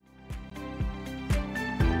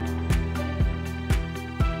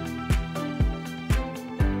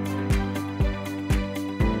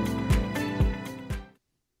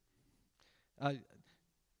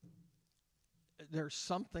there's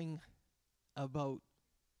something about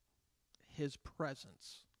his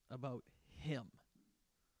presence, about him,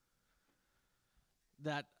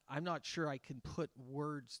 that I'm not sure I can put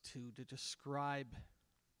words to describe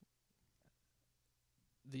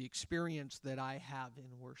the experience that I have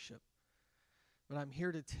in worship. But I'm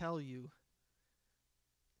here to tell you,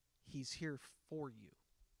 he's here for you.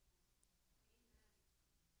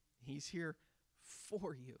 He's here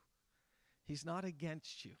for you. He's not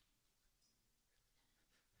against you.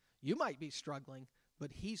 You might be struggling,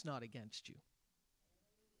 but he's not against you.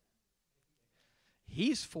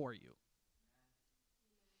 He's for you.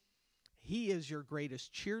 He is your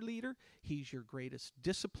greatest cheerleader. He's your greatest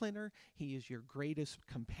discipliner. He is your greatest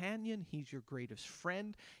companion. He's your greatest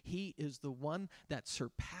friend. He is the one that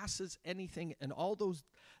surpasses anything, and all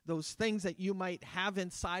those things that you might have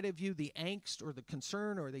inside of you, the angst or the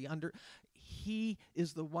concern or he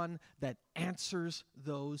is the one that answers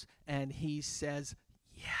those, and he says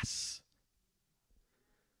yes.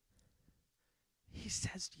 He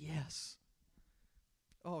says yes.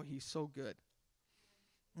 Oh, he's so good.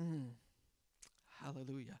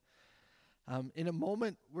 Hallelujah. In a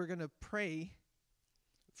moment, we're going to pray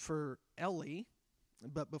for Ellie.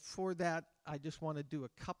 But before that, I just want to do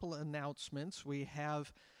a couple of announcements. We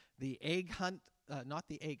have the egg hunt, not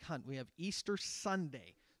the egg hunt. We have Easter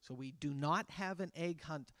Sunday. So we do not have an egg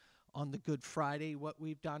hunt on the Good Friday. What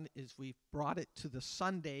we've done is we've brought it to the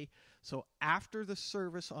Sunday. So after the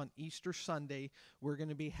service on Easter Sunday, we're going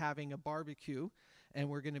to be having a barbecue. And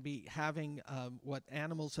we're going to be having what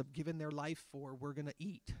animals have given their life for. We're going to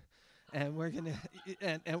eat, and we're going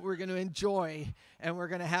to and we're going to enjoy, and we're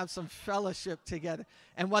going to have some fellowship together.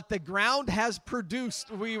 And what the ground has produced,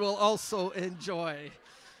 we will also enjoy.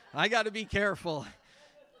 I got to be careful,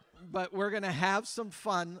 but we're going to have some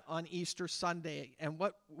fun on Easter Sunday. And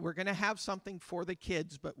what we're going to have something for the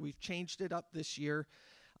kids, but we've changed it up this year.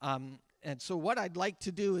 And so what I'd like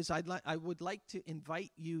to do is I would like to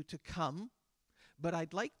invite you to come. But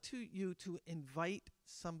I'd like you to invite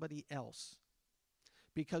somebody else,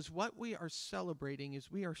 because what we are celebrating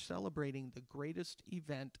is we are celebrating the greatest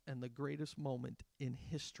event and the greatest moment in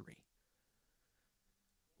history.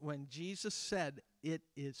 When Jesus said, "It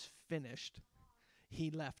is finished,"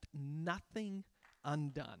 he left nothing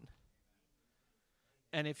undone.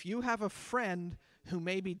 And if you have a friend who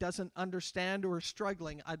maybe doesn't understand or is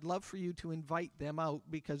struggling, I'd love for you to invite them out,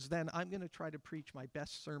 because then I'm going to try to preach my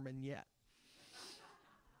best sermon yet.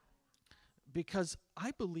 Because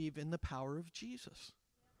I believe in the power of Jesus.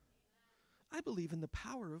 I believe in the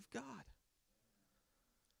power of God.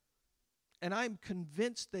 And I'm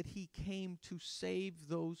convinced that he came to save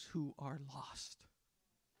those who are lost.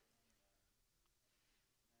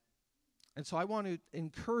 And so I want to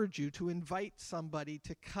encourage you to invite somebody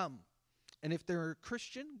to come. And if they're a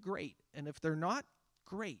Christian, great. And if they're not,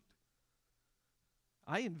 great.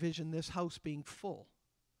 I envision this house being full.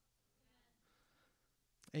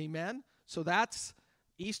 Amen? So that's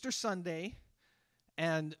Easter Sunday,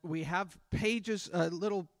 and we have pages, a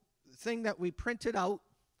little thing that we printed out.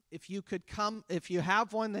 If you could come, if you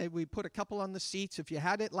have one, we put a couple on the seats. If you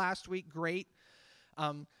had it last week, great.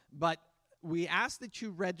 But we ask that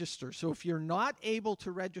you register. So if you're not able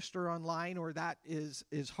to register online, or that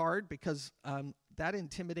is hard, because that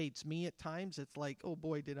intimidates me at times. It's like, oh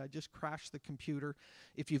boy, did I just crash the computer?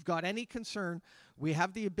 If you've got any concern, we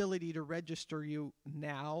have the ability to register you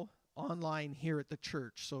now online here at the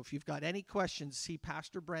church. So if you've got any questions, see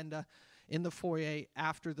Pastor Brenda in the foyer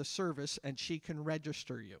after the service, and she can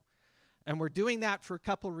register you. And we're doing that for a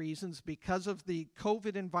couple reasons. Because of the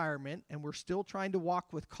COVID environment, and we're still trying to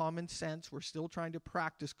walk with common sense. We're still trying to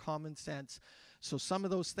practice common sense. So some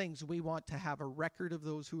of those things, we want to have a record of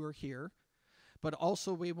those who are here. But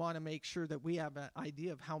also we want to make sure that we have an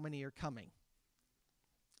idea of how many are coming,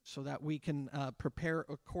 so that we can prepare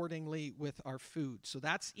accordingly with our food. So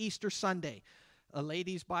that's Easter Sunday. A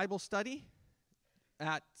ladies' Bible study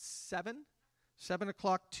at 7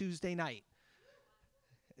 o'clock Tuesday night.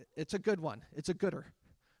 It's a good one. It's a gooder.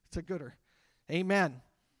 It's a gooder. Amen.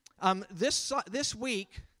 This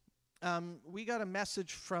week, we got a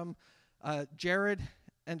message from Jared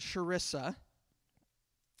and Charissa.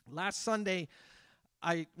 Last Sunday,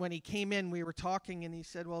 when he came in, we were talking, and he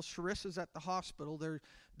said, well, Charissa's at the hospital.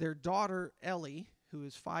 Their daughter, Ellie, who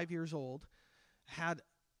is 5 years old, had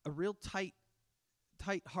a real tight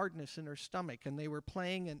hardness in her stomach, and they were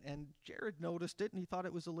playing, and Jared noticed it, and he thought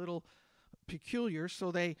it was a little peculiar,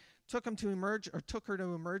 so they took her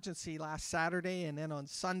to emergency last Saturday, and then on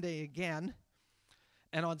Sunday again.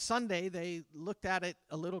 And on Sunday, they looked at it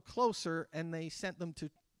a little closer, and they sent them to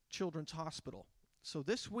Children's Hospital. So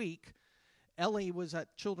this week, Ellie was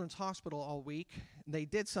at Children's Hospital all week. They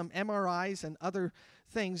did some MRIs and other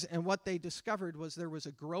things, and what they discovered was there was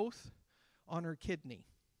a growth on her kidney,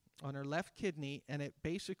 on her left kidney, and it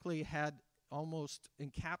basically had almost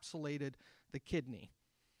encapsulated the kidney.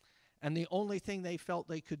 And the only thing they felt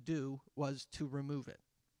they could do was to remove it,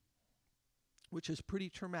 which is pretty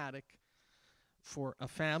traumatic for a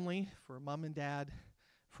family, for a mom and dad,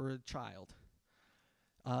 for a child.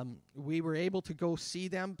 We were able to go see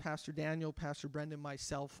them, Pastor Daniel, Pastor Brendan,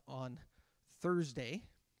 myself, on Thursday.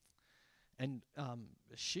 And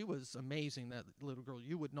she was amazing, that little girl.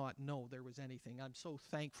 You would not know there was anything. I'm so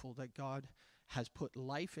thankful that God has put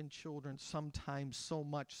life in children, sometimes so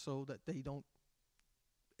much so that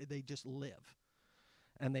they just live.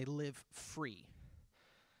 And they live free.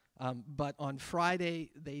 But on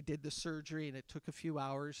Friday, they did the surgery, and it took a few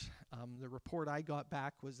hours. The report I got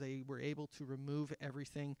back was they were able to remove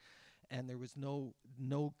everything, and there was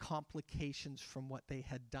no complications from what they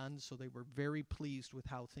had done, so they were very pleased with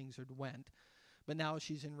how things had went. But now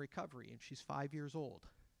she's in recovery, and she's 5 years old.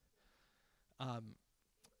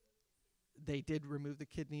 They did remove the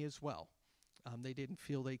kidney as well. They didn't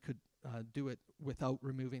feel they could do it without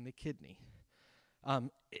removing the kidney.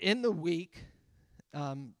 In the week,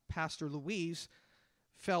 Pastor Louise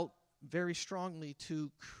felt very strongly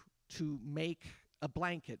to make a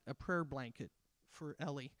blanket, a prayer blanket for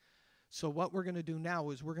Ellie. So what we're going to do now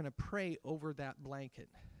is we're going to pray over that blanket.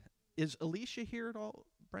 Is Alicia here at all,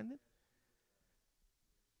 Brendan?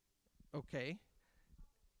 Okay.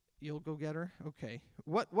 You'll go get her? Okay.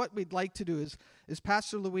 What we'd like to do is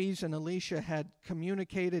Pastor Louise and Alicia had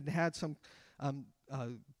communicated and had some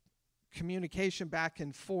communication back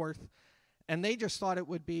and forth. And they just thought it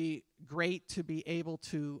would be great to be able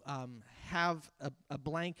to have a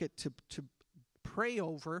blanket to pray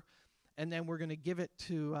over, and then we're going to give it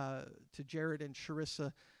to Jared and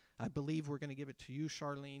Charissa. I believe we're going to give it to you,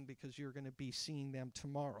 Charlene, because you're going to be seeing them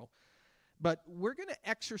tomorrow. But we're going to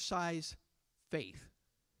exercise faith.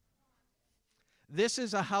 This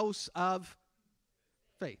is a house of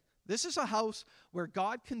faith. This is a house where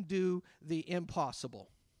God can do the impossible.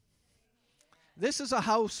 This is a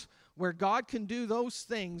house where God can do those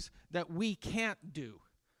things that we can't do.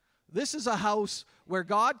 This is a house where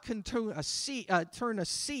God can turn a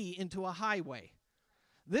sea into a highway.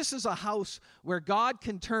 This is a house where God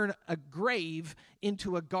can turn a grave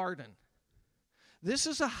into a garden. This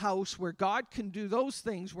is a house where God can do those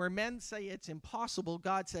things where men say it's impossible.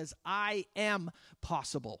 God says, I am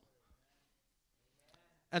possible.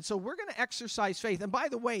 And so we're going to exercise faith. And by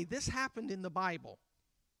the way, this happened in the Bible.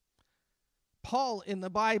 Paul in the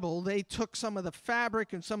Bible, they took some of the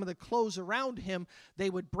fabric and some of the clothes around him.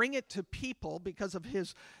 They would bring it to people because of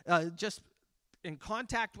his just in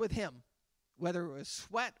contact with him, whether it was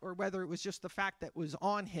sweat or whether it was just the fact that was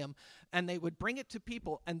on him. And they would bring it to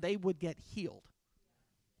people and they would get healed.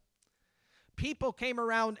 People came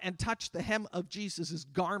around and touched the hem of Jesus'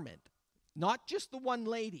 garment. Not just the one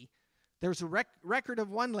lady. There's a record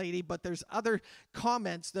of one lady, but there's other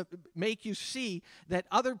comments that make you see that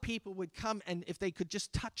other people would come and if they could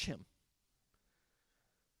just touch him.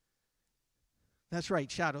 That's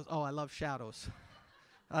right, shadows. Oh, I love shadows.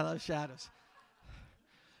 I love shadows.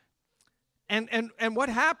 And what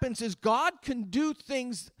happens is God can do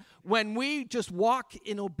things when we just walk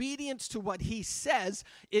in obedience to what he says.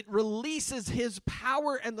 It releases his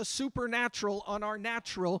power and the supernatural on our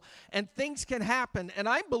natural, and things can happen. And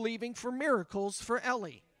I'm believing for miracles for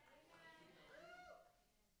Ellie.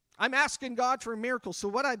 I'm asking God for miracles. So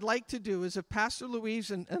what I'd like to do is if Pastor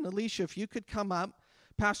Louise and Alicia, if you could come up.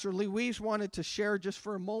 Pastor Louise wanted to share just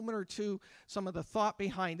for a moment or two some of the thought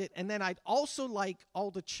behind it. And then I'd also like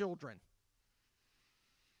all the children.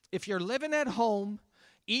 If you're living at home,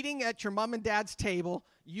 eating at your mom and dad's table,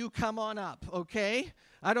 you come on up, okay?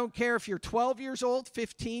 I don't care if you're 12 years old,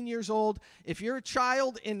 15 years old. If you're a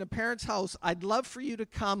child in the parent's house, I'd love for you to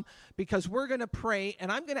come because we're going to pray,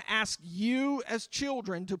 and I'm going to ask you as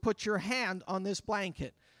children to put your hand on this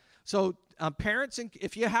blanket. So parents,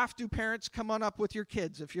 if you have to, parents, come on up with your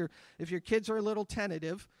kids. If your kids are a little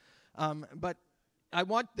tentative, but I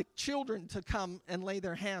want the children to come and lay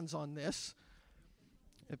their hands on this.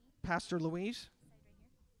 Pastor Louise.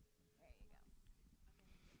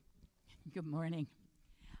 Good morning.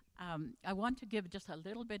 I want to give just a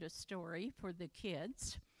little bit of story for the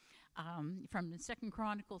kids from the 2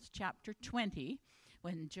 Chronicles chapter 20,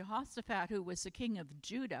 when Jehoshaphat, who was the king of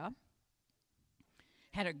Judah,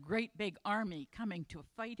 had a great big army coming to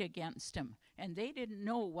fight against him, and they didn't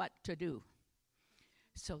know what to do.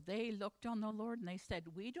 So they looked on the Lord and they said,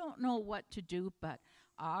 we don't know what to do, but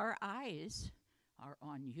our eyes are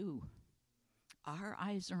on you. our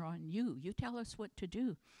eyes are on you. You tell us what to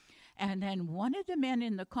do. And then one of the men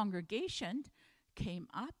in the congregation came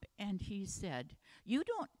up and he said,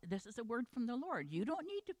 this is a word from the Lord, you don't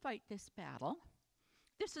need to fight this battle.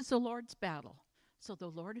 This is the Lord's battle. So the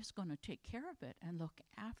Lord is going to take care of it and look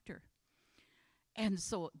after. And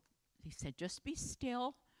so he said, just be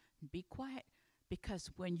still and be quiet,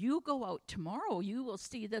 because when you go out tomorrow, you will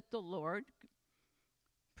see that the Lord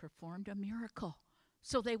performed a miracle.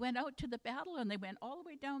 So they went out to the battle, and they went all the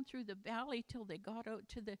way down through the valley till they got out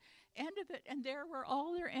to the end of it, and there were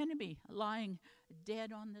all their enemy lying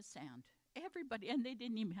dead on the sand. Everybody, and they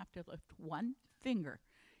didn't even have to lift one finger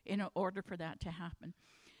in order for that to happen.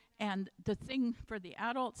 And the thing for the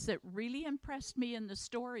adults that really impressed me in the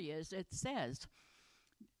story is it says,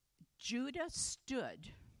 Judah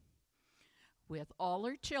stood with all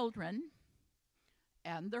her children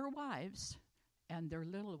and their wives and their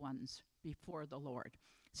little ones before the Lord.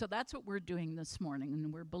 So that's what we're doing this morning,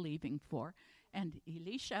 and we're believing for. And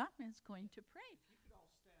Elisha is going to pray. You could all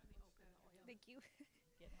stand. Thank you.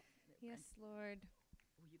 Yes, Lord.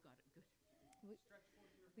 Oh, you got it. Good.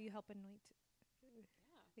 Will you help anoint?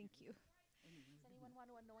 Thank you. Does anyone want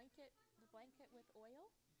to anoint it, the blanket with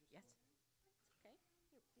oil? Yes. It's okay.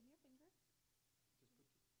 Here, give me your finger.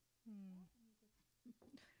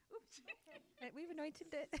 Oops. We've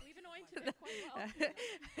anointed it. We've anointed it quite well.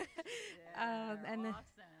 And then,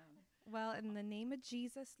 awesome. well, in the name of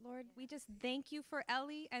Jesus, Lord, we just thank you for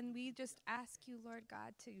Ellie, and we just ask you, Lord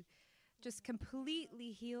God, to just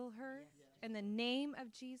completely heal her in the name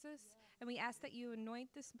of Jesus. And we ask that you anoint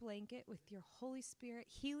this blanket with your Holy Spirit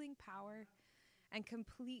healing power, and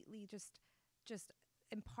completely just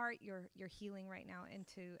impart your healing right now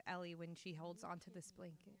into Ellie when she holds onto this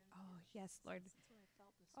blanket. Oh, yes, Lord.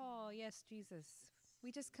 Oh, yes, Jesus.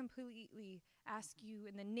 We just completely ask you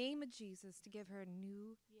in the name of Jesus to give her a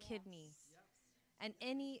new kidney. And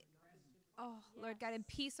Lord God, and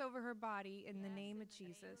peace over her body in the name of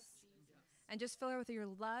Jesus. And just fill her with your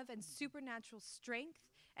love and supernatural strength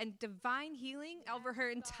and divine healing over her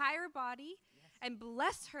entire body. And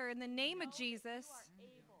bless her in the name of Jesus.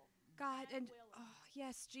 God, and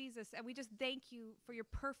yes, Jesus. And we just thank you for your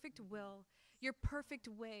perfect will, your perfect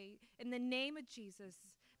way. In the name of Jesus,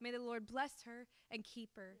 may the Lord bless her and keep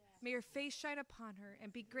her. May your face shine upon her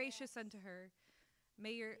and be gracious unto her.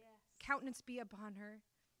 May your countenance be upon her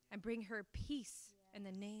and bring her peace in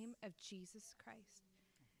the name of Jesus Christ.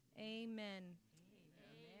 Amen.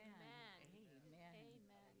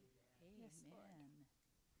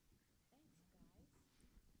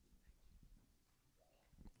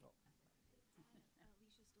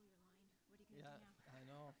 I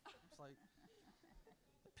know. It's like,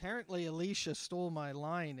 apparently Alicia stole my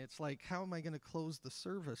line. It's like, how am I going to close the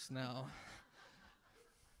service now?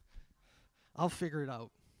 I'll figure it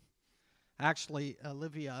out. Actually,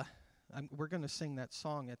 Olivia, we're going to sing that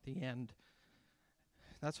song at the end.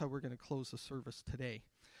 That's how we're going to close the service today.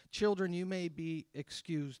 Children, you may be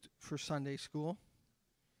excused for Sunday school.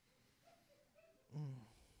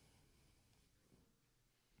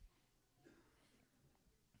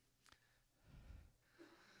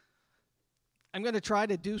 I'm going to try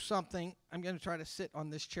to do something. I'm going to try to sit on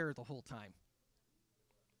this chair the whole time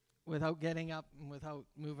without getting up and without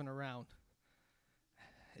moving around.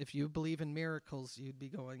 If you believe in miracles, you'd be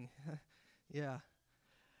going, yeah.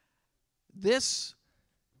 This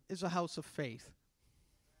is a house of faith.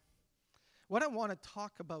 What I want to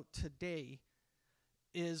talk about today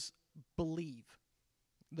is believe.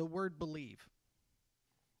 The word believe.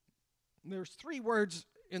 There's 3 words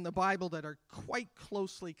in the Bible that are quite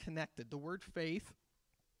closely connected. The word faith,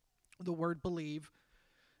 the word believe,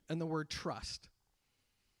 and the word trust.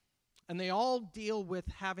 And they all deal with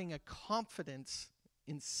having a confidence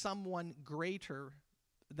in someone greater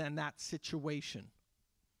than that situation.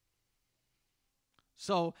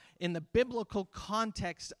 So in the biblical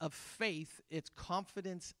context of faith, it's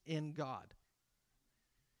confidence in God.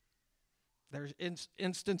 There's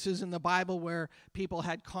instances in the Bible where people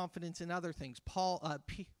had confidence in other things.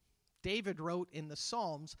 David wrote in the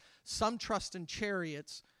Psalms, some trust in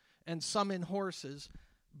chariots and some in horses,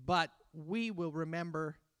 but we will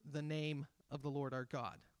remember the name of the Lord our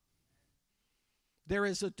God. There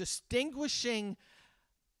is a distinguishing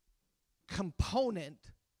component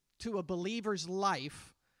to a believer's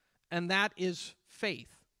life, and that is faith.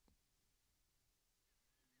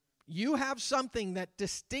 You have something that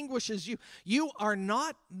distinguishes you. You are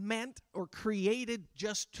not meant or created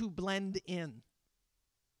just to blend in.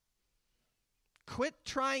 Quit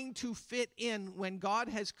trying to fit in when God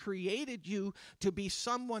has created you to be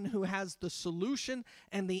someone who has the solution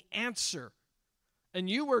and the answer. And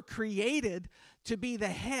you were created to be the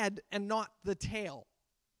head and not the tail.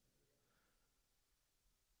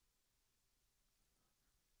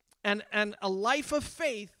 And a life of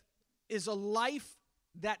faith is a life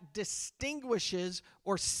that distinguishes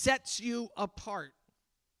or sets you apart.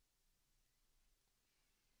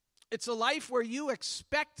 It's a life where you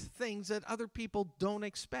expect things that other people don't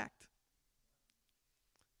expect.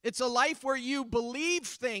 It's a life where you believe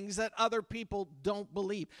things that other people don't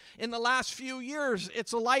believe. In the last few years,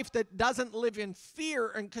 it's a life that doesn't live in fear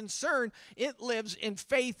and concern. It lives in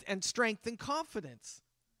faith and strength and confidence.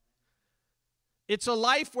 It's a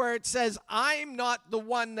life where it says, I'm not the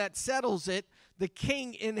one that settles it. The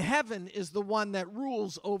King in heaven is the one that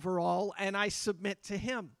rules over all, and I submit to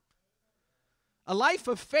him. A life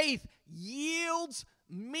of faith yields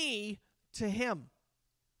me to him.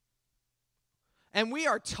 And we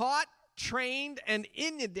are taught, trained, and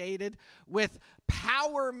inundated with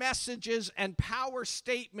power messages and power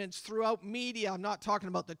statements throughout media. I'm not talking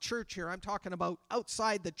about the church here. I'm talking about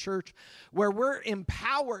outside the church, where we're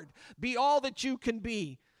empowered. Be all that you can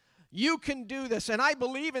be. You can do this. And I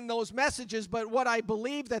believe in those messages, but what I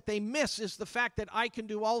believe that they miss is the fact that I can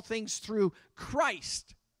do all things through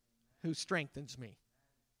Christ who strengthens me.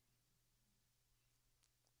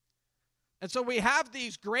 And so we have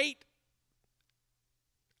these great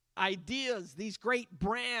ideas, these great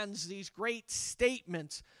brands, these great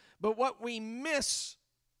statements. But what we miss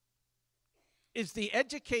is the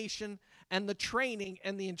education and the training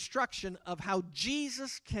and the instruction of how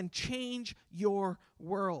Jesus can change your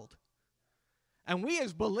world. And we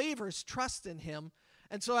as believers trust in him.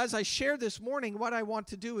 And so as I share this morning, what I want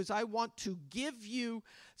to do is I want to give you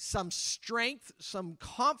some strength, some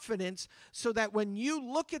confidence, so that when you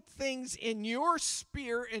look at things in your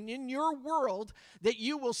sphere and in your world, that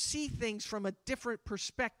you will see things from a different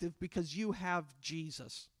perspective because you have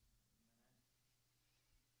Jesus.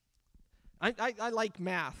 I like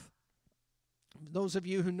math. Those of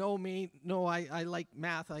you who know me know I like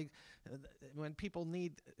math. When people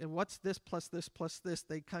need, what's this plus this plus this,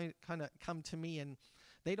 they kind of come to me and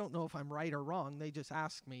they don't know if I'm right or wrong. They just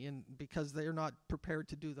ask me, and because they're not prepared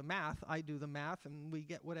to do the math, I do the math, and we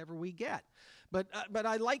get whatever we get. But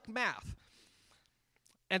I like math.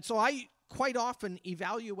 And so I quite often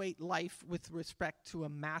evaluate life with respect to a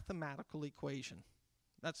mathematical equation.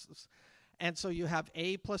 And so you have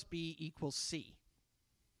A plus B equals C.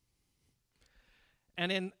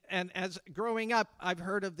 And as growing up, I've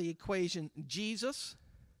heard of the equation Jesus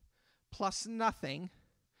plus nothing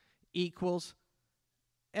equals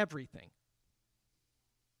everything.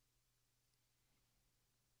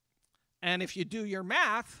 And if you do your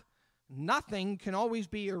math, nothing can always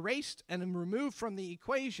be erased and removed from the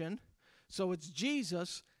equation. So it's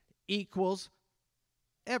Jesus equals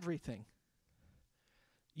everything.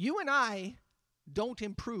 You and I don't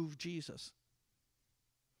improve Jesus.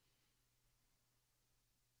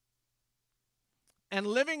 And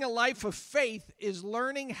living a life of faith is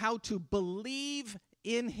learning how to believe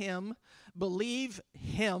in him,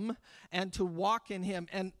 and to walk in him.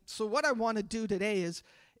 And so what I want to do today is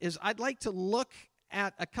I'd like to look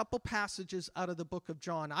at a couple passages out of the book of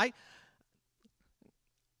John.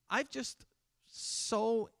 I've just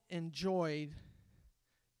so enjoyed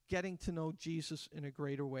getting to know Jesus in a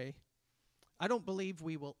greater way. I don't believe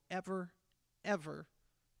we will ever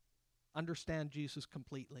understand Jesus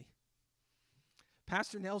completely.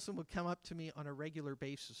 Pastor Nelson would come up to me on a regular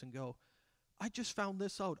basis and go, I just found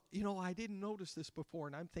this out. I didn't notice this before.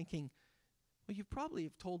 And I'm thinking, well, you probably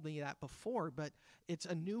have told me that before, but it's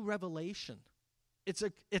a new revelation. It's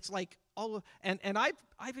like all of, and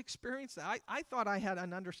I've experienced that. I thought I had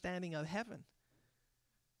an understanding of heaven.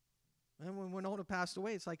 And when Winona passed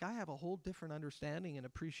away, it's like I have a whole different understanding and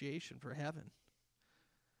appreciation for heaven.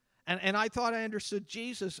 And I thought I understood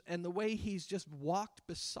Jesus and the way he's just walked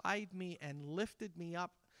beside me and lifted me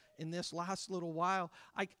up in this last little while.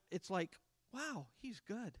 It's like, wow, he's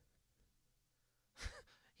good.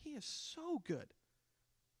 He is so good.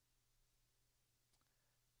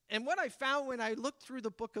 And what I found when I looked through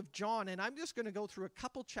the book of John, and I'm just going to go through a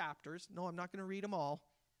couple chapters. No, I'm not going to read them all.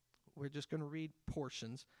 We're just going to read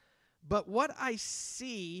portions. But what I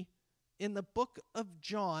see in the book of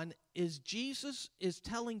John is Jesus is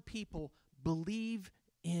telling people, believe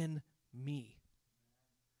in me.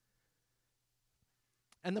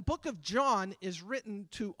 And the book of John is written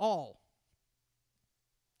to all.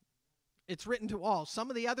 It's written to all. Some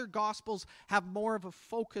of the other gospels have more of a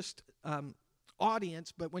focused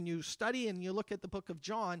audience, but when you study and you look at the book of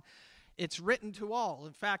John, it's written to all.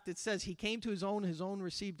 In fact, it says he came to his own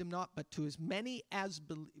received him not, but to as many as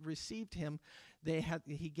received him,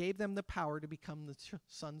 he gave them the power to become the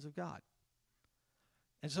sons of God.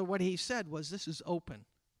 And so what he said was, this is open.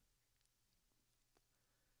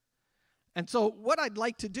 And so what I'd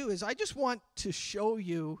like to do is I just want to show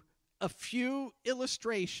you a few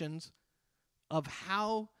illustrations of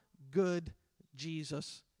how good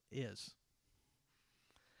Jesus is.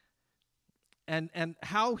 And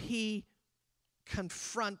how he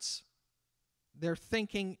confronts their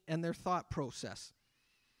thinking and their thought process.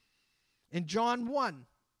 In John 1,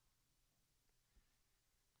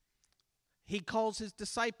 he calls his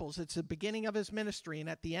disciples. It's the beginning of his ministry. And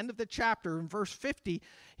at the end of the chapter, in verse 50,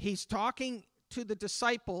 he's talking to the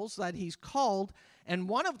disciples that he's called. And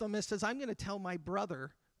one of them says, I'm going to tell my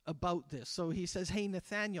brother about this. So he says, hey,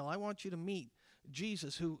 Nathanael, I want you to meet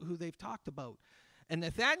Jesus, who they've talked about. And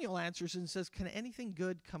Nathanael answers and says, can anything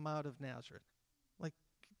good come out of Nazareth?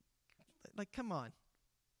 Like, come on.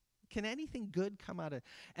 Can anything good come out of?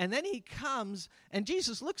 And then he comes, and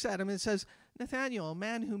Jesus looks at him and says, Nathanael, a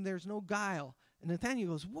man whom there's no guile. And Nathanael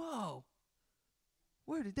goes, whoa,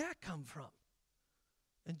 where did that come from?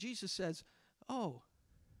 And Jesus says, oh,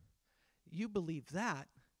 you believe that,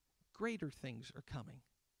 greater things are coming.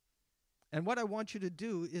 And what I want you to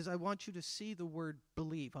do is I want you to see the word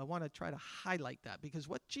believe. I want to try to highlight that, because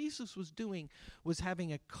what Jesus was doing was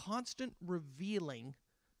having a constant revealing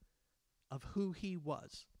of who he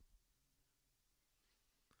was.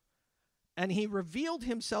 And he revealed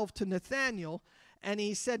himself to Nathanael, and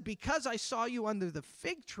he said, because I saw you under the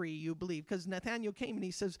fig tree, you believe. Because Nathanael came and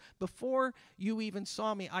he says, before you even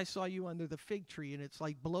saw me, I saw you under the fig tree. And it's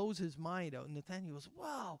like blows his mind out. And Nathanael goes,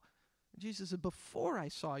 wow. And Jesus said, before I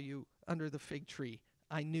saw you under the fig tree,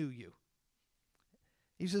 I knew you.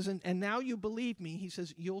 He says, and now you believe me. He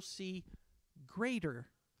says, you'll see greater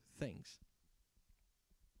things.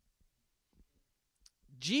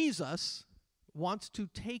 Jesus wants to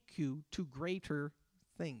take you to greater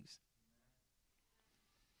things.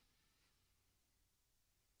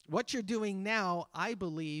 What you're doing now, I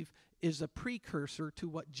believe, is a precursor to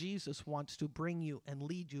what Jesus wants to bring you and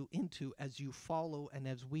lead you into as you follow and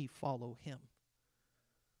as we follow him.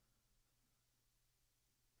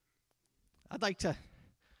 I'd like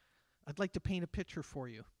to paint a picture for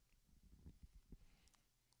you.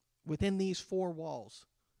 Within these four walls,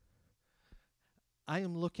 I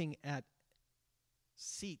am looking at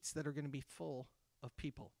seats that are going to be full of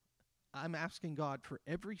people. I'm asking God for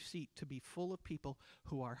every seat to be full of people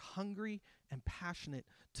who are hungry and passionate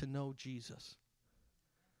to know Jesus.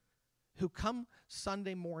 Who come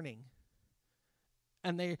Sunday morning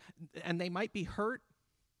and they might be hurt,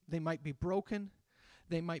 they might be broken,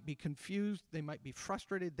 they might be confused, they might be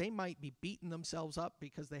frustrated, they might be beating themselves up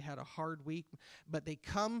because they had a hard week, but they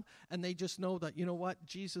come and they just know that, you know what,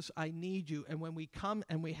 Jesus, I need you. And when we come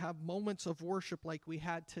and we have moments of worship like we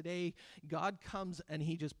had today, God comes and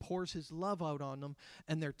he just pours his love out on them,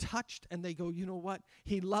 and they're touched and they go, you know what,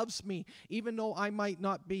 he loves me, even though I might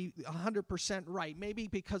not be 100% right, maybe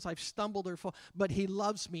because I've stumbled or fall, but he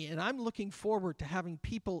loves me. And I'm looking forward to having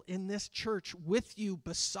people in this church with you,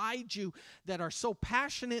 beside you, that are so passionate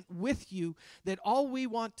with you that all we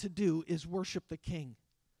want to do is worship the King.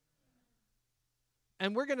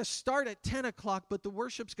 And we're going to start at 10 o'clock, but the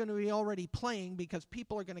worship's going to be already playing because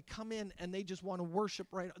people are going to come in and they just want to worship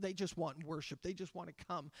they just want worship. They just want to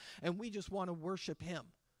come, and we just want to worship him.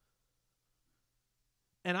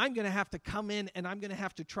 And I'm going to have to come in and I'm going to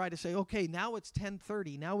have to try to say, okay, now it's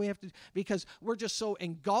 10:30. Now we have to, because we're just so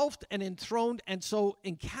engulfed and enthroned and so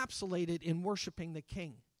encapsulated in worshiping the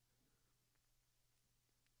King.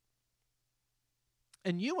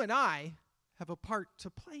 And you and I have a part to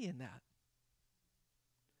play in that.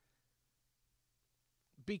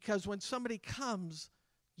 Because when somebody comes,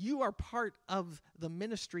 you are part of the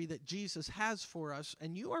ministry that Jesus has for us,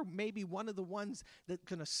 and you are maybe one of the ones that's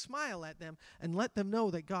going to smile at them and let them know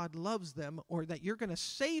that God loves them, or that you're going to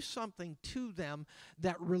say something to them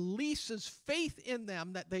that releases faith in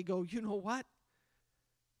them, that they go, you know what?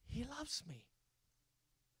 He loves me.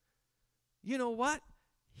 You know what?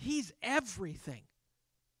 He's everything.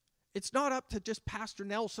 It's not up to just Pastor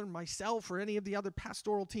Nelson, myself, or any of the other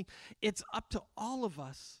pastoral team. It's up to all of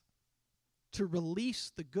us to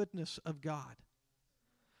release the goodness of God.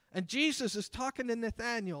 And Jesus is talking to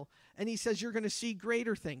Nathanael, and he says, you're going to see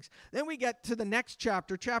greater things. Then we get to the next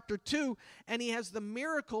chapter, chapter 2, and he has the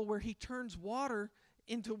miracle where he turns water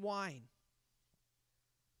into wine.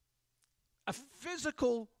 A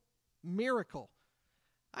physical miracle.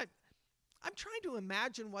 I'm trying to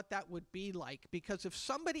imagine what that would be like, because if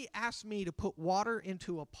somebody asked me to put water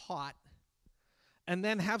into a pot and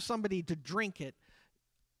then have somebody to drink it,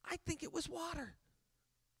 I think it was water.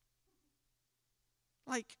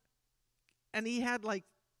 And he had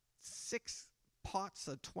 6 pots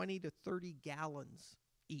of 20 to 30 gallons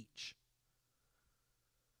each.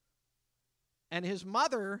 And his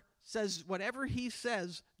mother says, whatever he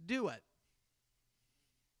says, do it.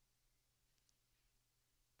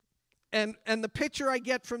 And the picture I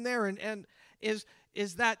get from there and is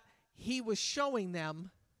that he was showing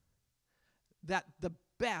them that the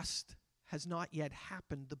best has not yet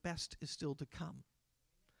happened. The best is still to come.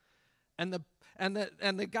 And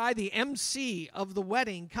the guy, the MC of the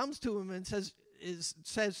wedding, comes to him and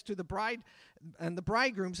says to the bride, and the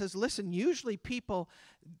bridegroom says, listen, usually people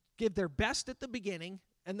give their best at the beginning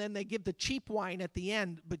and then they give the cheap wine at the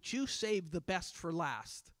end, but you save the best for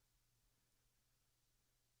last.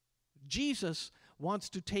 Jesus wants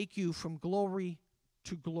to take you from glory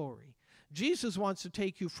to glory. Jesus wants to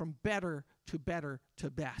take you from better to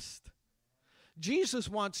best. Jesus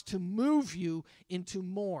wants to move you into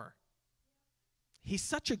more. He's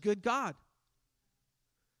such a good God.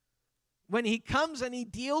 When he comes and he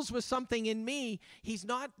deals with something in me, he's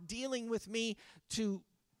not dealing with me to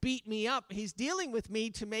beat me up. He's dealing with me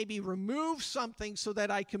to maybe remove something so that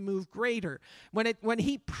I can move greater. When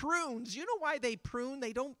he prunes, you know why they prune?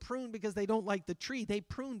 They don't prune because they don't like the tree. They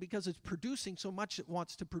prune because it's producing so much it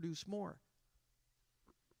wants to produce more.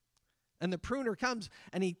 And the pruner comes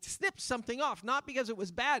and he snips something off, not because it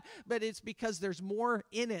was bad, but it's because there's more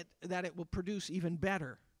in it that it will produce even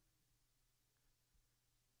better.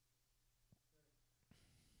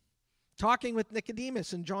 Talking with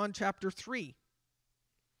Nicodemus in John chapter 3.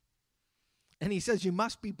 And he says, you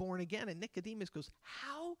must be born again. And Nicodemus goes,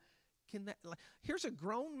 how can that? Here's a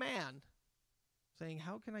grown man saying,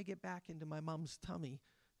 how can I get back into my mom's tummy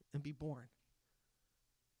and be born?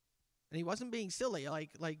 And he wasn't being silly.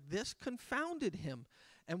 Like this confounded him.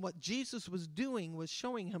 And what Jesus was doing was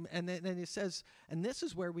showing him. And then it says, and this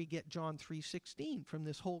is where we get John 3:16 from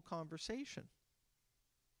this whole conversation.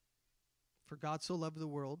 For God so loved the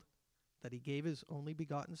world that he gave his only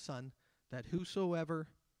begotten Son, that whosoever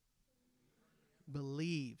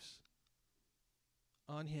believes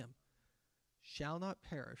on him shall not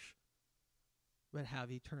perish, but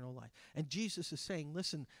have eternal life. And Jesus is saying,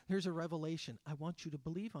 listen, here's a revelation. I want you to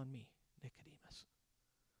believe on me, Nicodemus.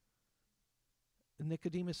 And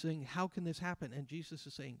Nicodemus is saying, how can this happen? And Jesus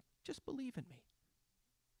is saying, just believe in me.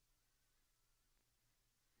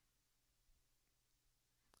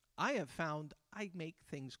 I have found I make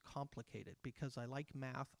things complicated because I like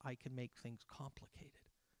math. I can make things complicated.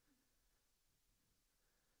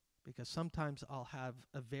 Because sometimes I'll have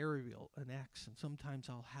a variable, an x, and sometimes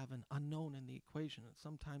I'll have an unknown in the equation, and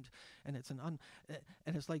sometimes, and it's and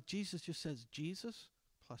it's like Jesus just says, Jesus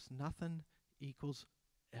plus nothing equals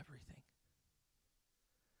everything.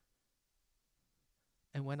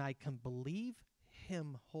 And when I can believe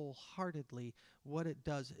him wholeheartedly, what it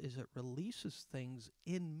does is it releases things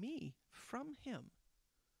in me from him.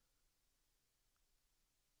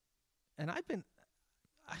 And I've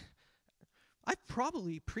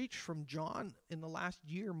probably preached from John in the last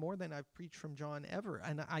year more than I've preached from John ever,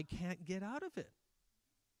 and I can't get out of it.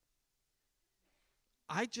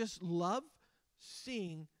 I just love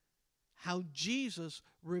seeing how Jesus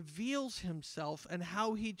reveals himself and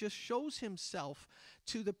how he just shows himself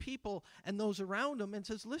to the people and those around him and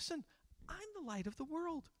says, listen, I'm the light of the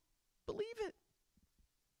world. Believe it.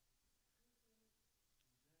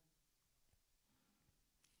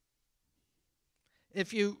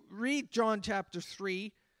 If you read John chapter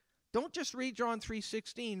 3, don't just read John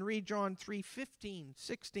 3:16, read John 3:15,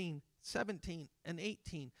 16, 17, and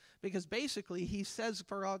 18. Because basically he says,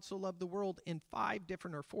 for God so loved the world in 5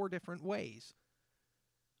 different or 4 different ways.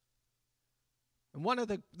 And one of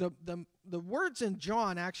the words in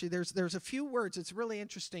John, actually, there's a few words. It's really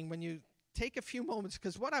interesting when you take a few moments,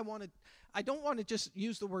 because what I don't want to just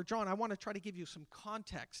use the word John. I want to try to give you some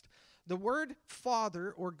context. The word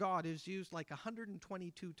Father or God is used like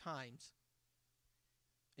 122 times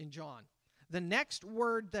in John. The next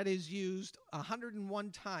word that is used 101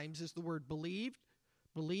 times is the word believed,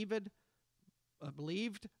 believed,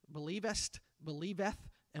 believest, believeth,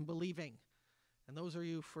 and believing. And those are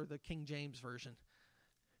you for the King James Version.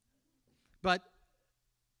 But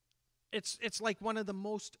it's like one of the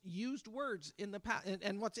most used words in the past.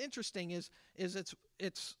 And what's interesting is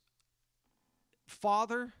it's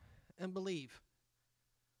Father and believe.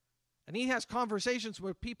 And he has conversations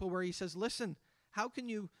with people where he says, listen, how can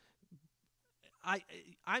you,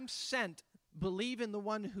 I'm sent, believe in the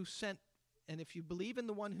one who sent, and if you believe in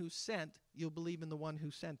the one who sent, you'll believe in the one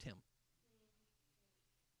who sent him.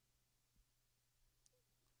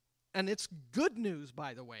 And it's good news,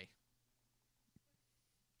 by the way.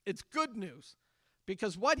 It's good news.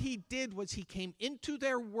 Because what he did was he came into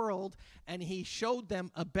their world and he showed them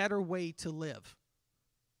a better way to live.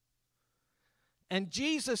 And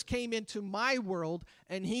Jesus came into my world,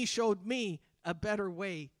 and he showed me a better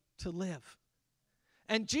way to live.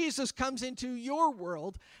 And Jesus comes into your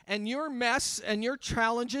world and your mess and your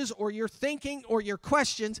challenges or your thinking or your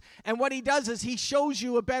questions. And what he does is he shows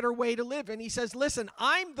you a better way to live. And he says, listen,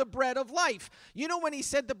 I'm the bread of life. You know, when he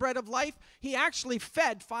said the bread of life, he actually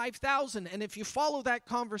fed 5,000. And if you follow that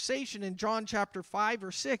conversation in John chapter 5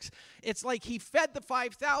 or 6, it's like he fed the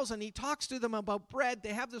 5,000. He talks to them about bread. They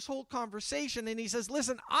have this whole conversation. And he says,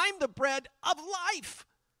 listen, I'm the bread of life.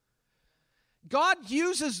 God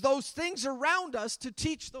uses those things around us to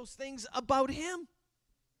teach those things about him.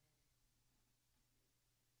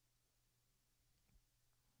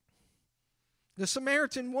 The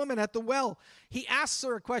Samaritan woman at the well, he asks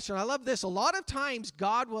her a question. I love this. A lot of times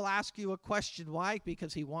God will ask you a question. Why?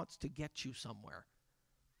 Because he wants to get you somewhere.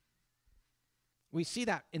 We see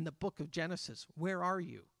that in the book of Genesis. Where are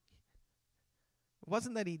you? It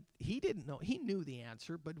wasn't that he didn't know. He knew the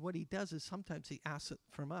answer, but what he does is sometimes he asks it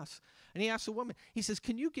from us. And he asks the woman, he says,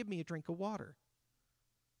 can you give me a drink of water?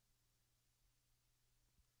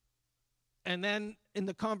 And then in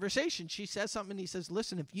the conversation, she says something, and he says,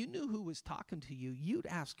 listen, if you knew who was talking to you, you'd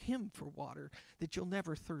ask him for water that you'll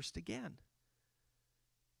never thirst again.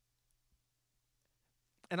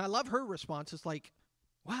 And I love her response. It's like,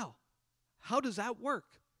 wow, how does that work?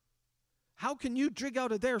 How can you dig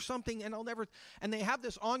out of there something and I'll never, and they have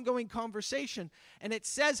this ongoing conversation, and it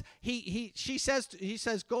says, he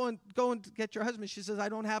says, go and get your husband. She says, I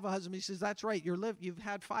don't have a husband. He says, that's right. You've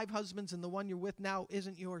had 5 husbands and the one you're with now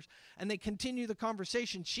isn't yours. And they continue the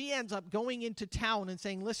conversation. She ends up going into town and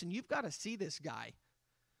saying, listen, you've got to see this guy.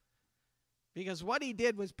 Because what he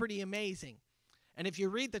did was pretty amazing. And if you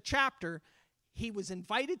read the chapter, he was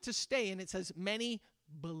invited to stay, and it says, many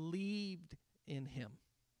believed in him.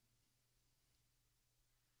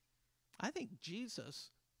 I think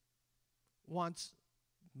Jesus wants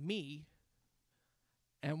me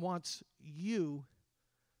and wants you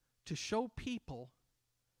to show people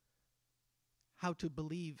how to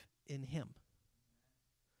believe in him.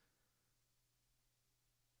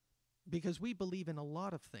 Because we believe in a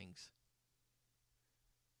lot of things.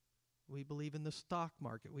 We believe in the stock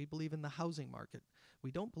market. We believe in the housing market.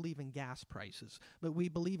 We don't believe in gas prices, but we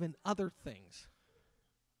believe in other things.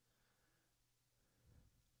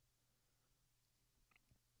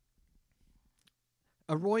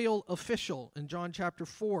 A royal official in John chapter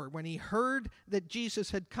 4, when he heard that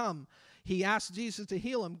Jesus had come, he asked Jesus to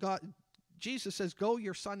heal him. Jesus says, go,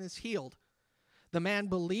 your son is healed. The man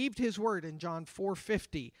believed his word in John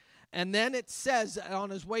 4:50. And then it says, on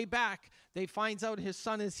his way back, they finds out his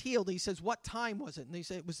son is healed. He says, what time was it? And they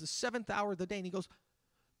say, it was the 7th hour of the day. And he goes,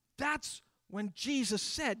 that's when Jesus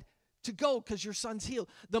said to go because your son's healed.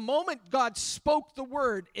 The moment God spoke the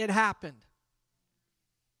word, it happened.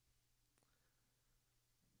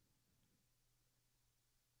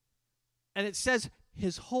 And it says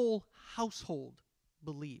his whole household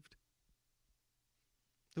believed.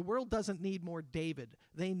 The world doesn't need more David.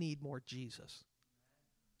 They need more Jesus.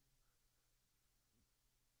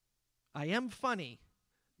 I am funny,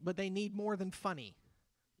 but they need more than funny.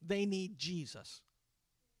 They need Jesus.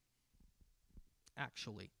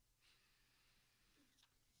 Actually.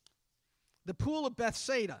 The pool of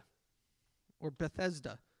Bethsaida, or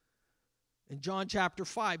Bethesda, in John chapter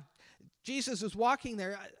 5, Jesus is walking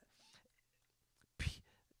there.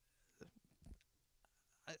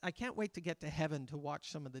 I can't wait to get to heaven to watch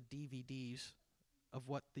some of the DVDs of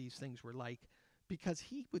what these things were like, because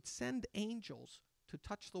he would send angels to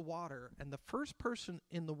touch the water, and the first person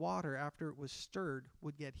in the water after it was stirred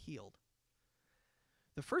would get healed.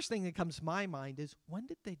 The first thing that comes to my mind is, when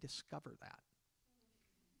did they discover that?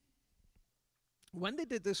 When did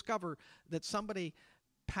they discover that somebody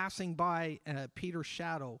passing by Peter's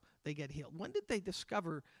shadow, they get healed? When did they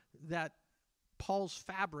discover that Paul's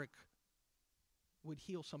fabric would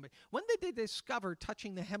heal somebody? When did they discover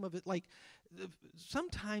touching the hem of it? Like,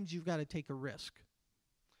 sometimes you've got to take a risk.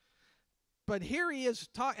 But here he is,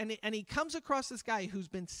 and he comes across this guy who's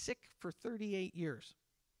been sick for 38 years.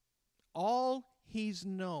 All he's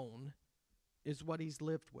known is what he's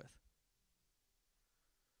lived with.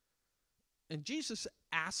 And Jesus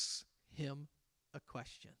asks him a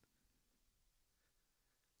question.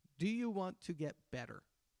 Do you want to get better?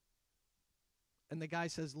 And the guy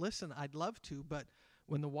says, listen, I'd love to, but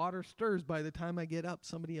when the water stirs, by the time I get up,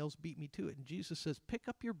 somebody else beat me to it. And Jesus says, pick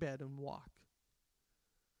up your bed and walk.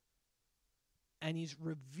 And he's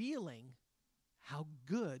revealing how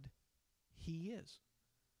good he is.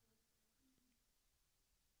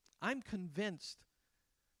 I'm convinced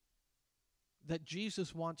that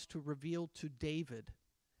Jesus wants to reveal to David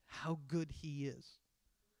how good he is.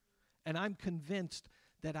 And I'm convinced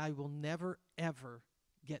that I will never, ever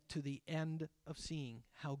get to the end of seeing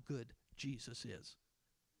how good Jesus is.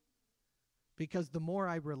 Because the more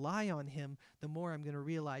I rely on him, the more I'm going to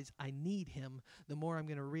realize I need him. The more I'm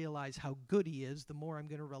going to realize how good he is, the more I'm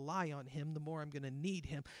going to rely on him, the more I'm going to need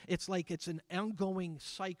him. It's like it's an ongoing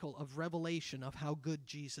cycle of revelation of how good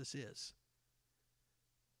Jesus is.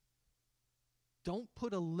 Don't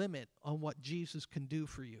put a limit on what Jesus can do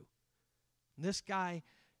for you. And this guy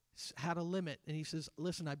had a limit, and he says,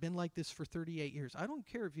 listen, I've been like this for 38 years. I don't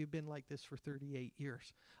care if you've been like this for 38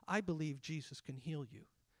 years. I believe Jesus can heal you.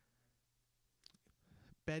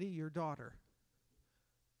 Betty, your daughter,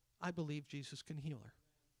 I believe Jesus can heal her.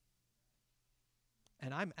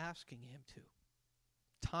 And I'm asking him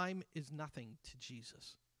to. Time is nothing to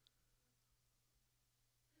Jesus.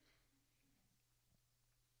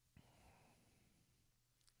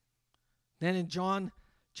 Then in John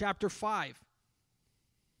chapter 5,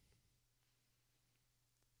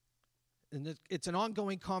 and it's an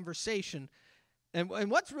ongoing conversation. And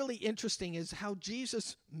what's really interesting is how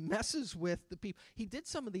Jesus messes with the people. He did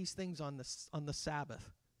some of these things on the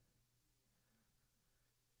Sabbath.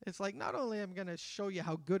 It's like, not only am I going to show you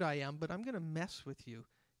how good I am, but I'm going to mess with you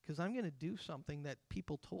because I'm going to do something that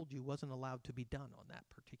people told you wasn't allowed to be done on that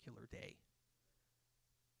particular day.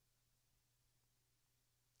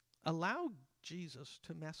 Allow Jesus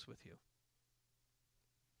to mess with you.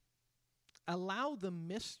 Allow the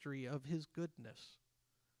mystery of his goodness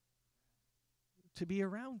to be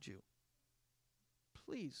around you.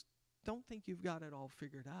 Please, don't think you've got it all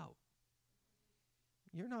figured out.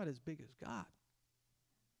 You're not as big as God.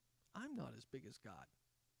 I'm not as big as God.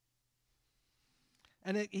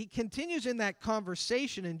 And he continues in that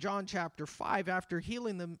conversation in John chapter 5 after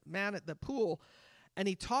healing the man at the pool. And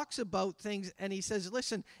he talks about things, and he says,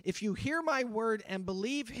 listen, if you hear my word and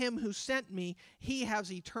believe him who sent me, he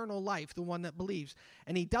has eternal life, the one that believes.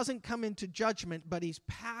 And he doesn't come into judgment, but he's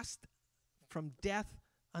passed from death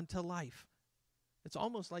unto life. It's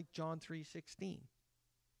almost like John 3:16.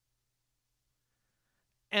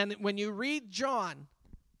 And when you read John,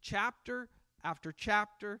 chapter after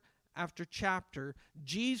chapter after chapter,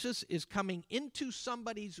 Jesus is coming into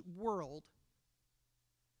somebody's world,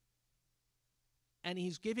 and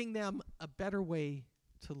he's giving them a better way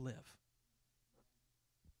to live.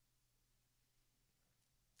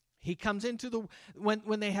 He comes into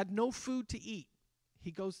when they had no food to eat,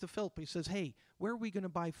 he goes to Philip. He says, hey, where are we going to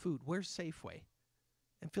buy food? Where's Safeway?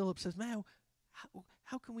 And Philip says, man,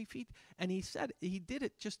 how can we feed? And he said he did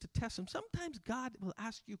it just to test him. Sometimes God will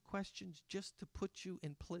ask you questions just to put you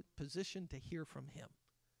in position to hear from him.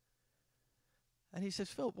 And he says,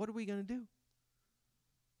 Philip, what are we going to do?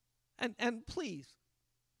 And please,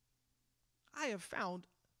 I have found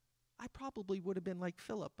I probably would have been like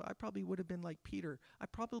Philip. I probably would have been like Peter. I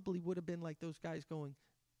probably would have been like those guys going,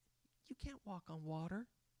 you can't walk on water.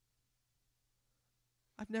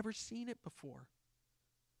 I've never seen it before.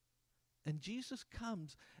 And Jesus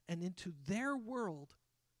comes, and into their world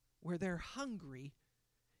where they're hungry,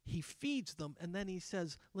 he feeds them, and then he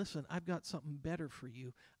says, listen, I've got something better for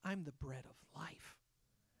you. I'm the bread of life.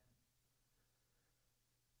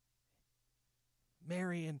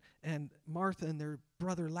 Mary and Martha and their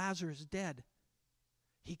brother Lazarus dead.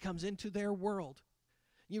 He comes into their world.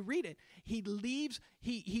 You read it. He leaves.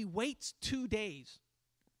 He waits 2 days.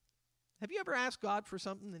 Have you ever asked God for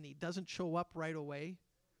something and he doesn't show up right away?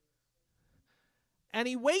 And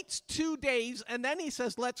he waits 2 days, and then he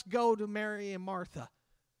says, let's go to Mary and Martha.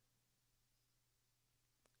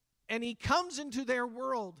 And he comes into their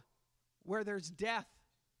world where there's death.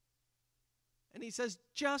 And he says,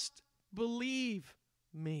 just believe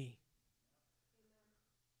me.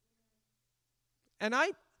 And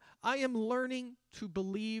I am learning to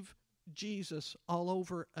believe Jesus all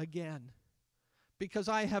over again, because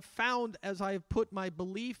I have found, as I have put my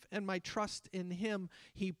belief and my trust in him,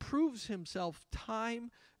 he proves himself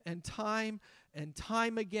time and time and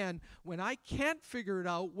time again. When I can't figure it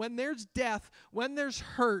out, when there's death, when there's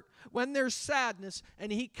hurt, when there's sadness,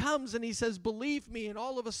 and he comes and he says, believe me, and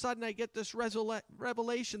all of a sudden I get this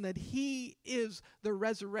revelation that he is the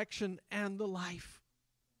resurrection and the life.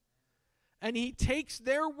 And he takes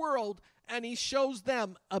their world and he shows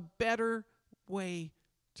them a better way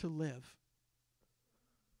to live.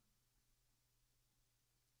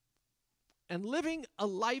 And living a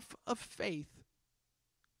life of faith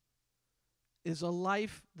is a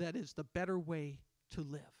life that is the better way to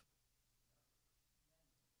live.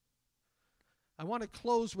 I want to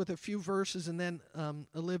close with a few verses, and then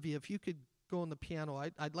Olivia, if you could go on the piano.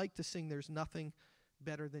 I'd like to sing There's Nothing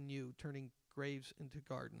Better Than You, turning graves into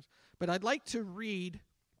gardens. But I'd like to read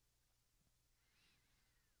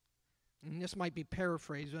And this might be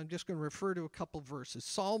paraphrased. I'm just going to refer to a couple verses.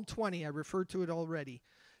 Psalm 20, I referred to it already.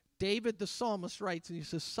 David the psalmist writes, and he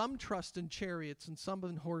says, some trust in chariots and some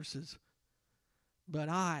in horses, but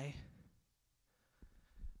I'm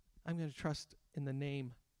going to trust in the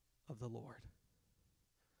name of the Lord.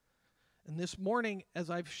 And this morning,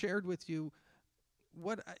 as I've shared with you,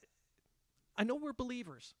 I know we're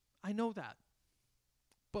believers. I know that.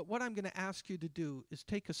 But what I'm going to ask you to do is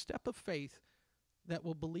take a step of faith that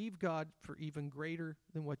will believe God for even greater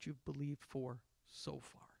than what you've believed for so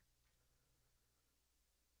far.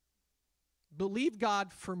 Believe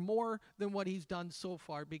God for more than what he's done so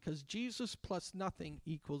far, because Jesus plus nothing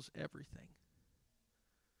equals everything.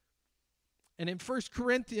 And in 2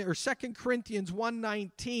 Corinthians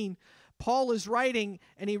 1:19, Paul is writing,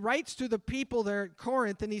 and he writes to the people there at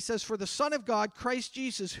Corinth, and he says, for the Son of God, Christ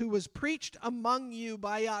Jesus, who was preached among you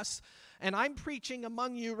by us, and I'm preaching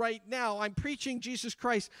among you right now, I'm preaching Jesus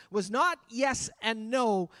Christ, was not yes and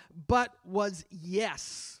no, but was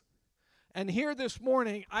yes. And here this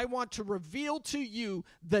morning, I want to reveal to you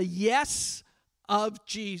the yes of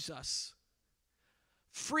Jesus.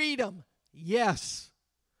 Freedom, yes.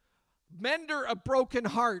 Mender of broken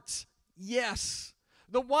hearts, yes.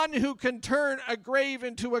 The one who can turn a grave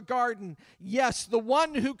into a garden, yes. The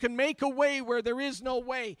one who can make a way where there is no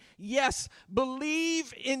way, yes.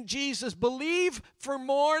 Believe in Jesus. Believe for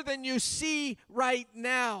more than you see right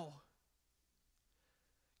now.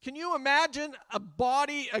 Can you imagine a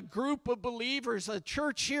body, a group of believers, a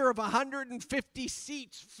church here of 150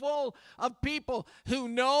 seats full of people who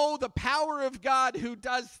know the power of God, who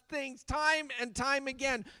does things time and time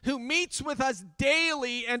again, who meets with us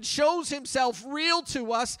daily and shows himself real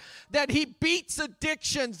to us, that he beats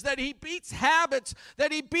addictions, that he beats habits,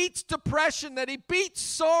 that he beats depression, that he beats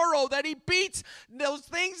sorrow, that he beats those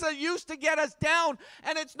things that used to get us down.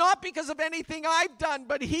 And it's not because of anything I've done,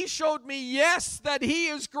 but he showed me, yes, that he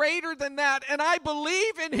is greater than that, and I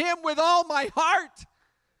believe in him with all my heart.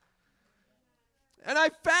 And I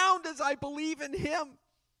found, as I believe in him,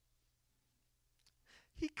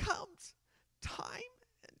 he comes time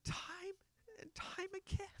and time and time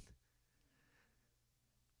again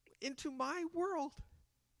into my world,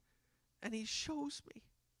 and he shows me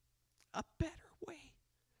a better way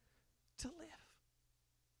to live.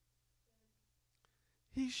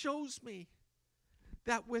 He shows me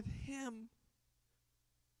that with him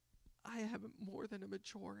I have more than a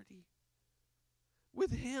majority.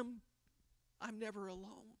 With him, I'm never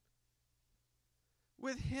alone.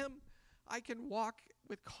 With him, I can walk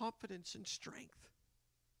with confidence and strength.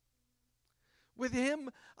 With him,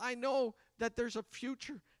 I know that there's a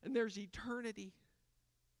future and there's eternity.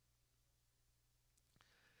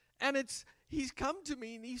 And he's come to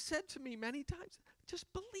me and he said to me many times,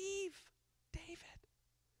 just believe, David.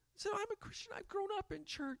 So I'm a Christian. I've grown up in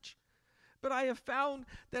church. But I have found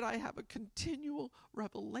that I have a continual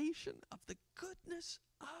revelation of the goodness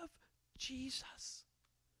of Jesus.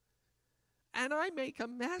 And I make a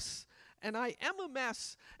mess, and I am a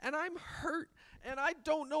mess, and I'm hurt, and I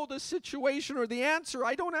don't know the situation or the answer.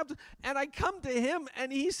 I don't have to, and I come to him,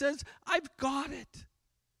 and he says, I've got it.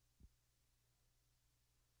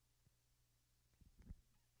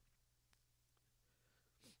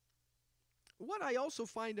 What I also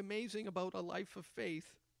find amazing about a life of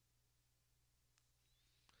faith,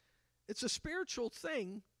 it's a spiritual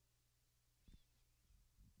thing,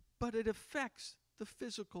 but it affects the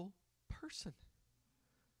physical person.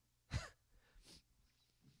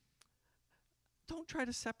 Don't try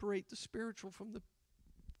to separate the spiritual from the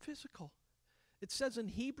physical. It says in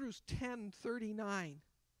Hebrews 10:39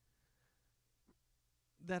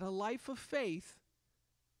 that a life of faith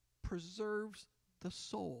preserves the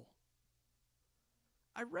soul.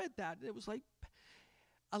 I read that, and it was like,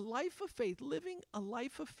 a life of faith, living a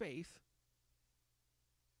life of faith,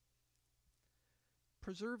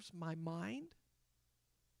 preserves my mind.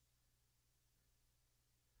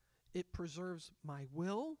 It preserves my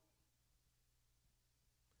will.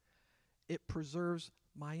 It preserves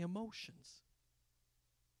my emotions.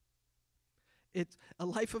 It's a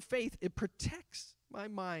life of faith. It protects my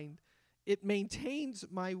mind. It maintains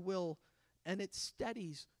my will, and it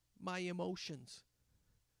steadies my emotions.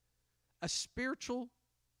 A spiritual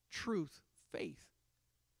truth, faith,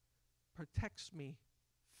 protects me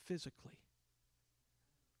physically.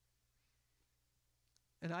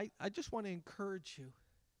 And I just want to encourage you,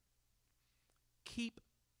 keep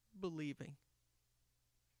believing.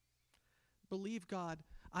 Believe God.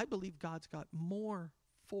 I believe God's got more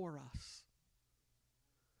for us.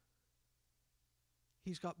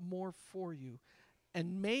 He's got more for you.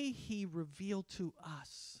 And may he reveal to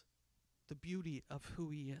us the beauty of who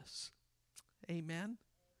he is. Amen.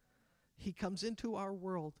 He comes into our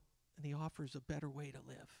world and he offers a better way to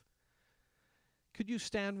live. Could you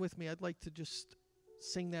stand with me? I'd like to just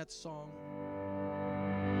sing that song.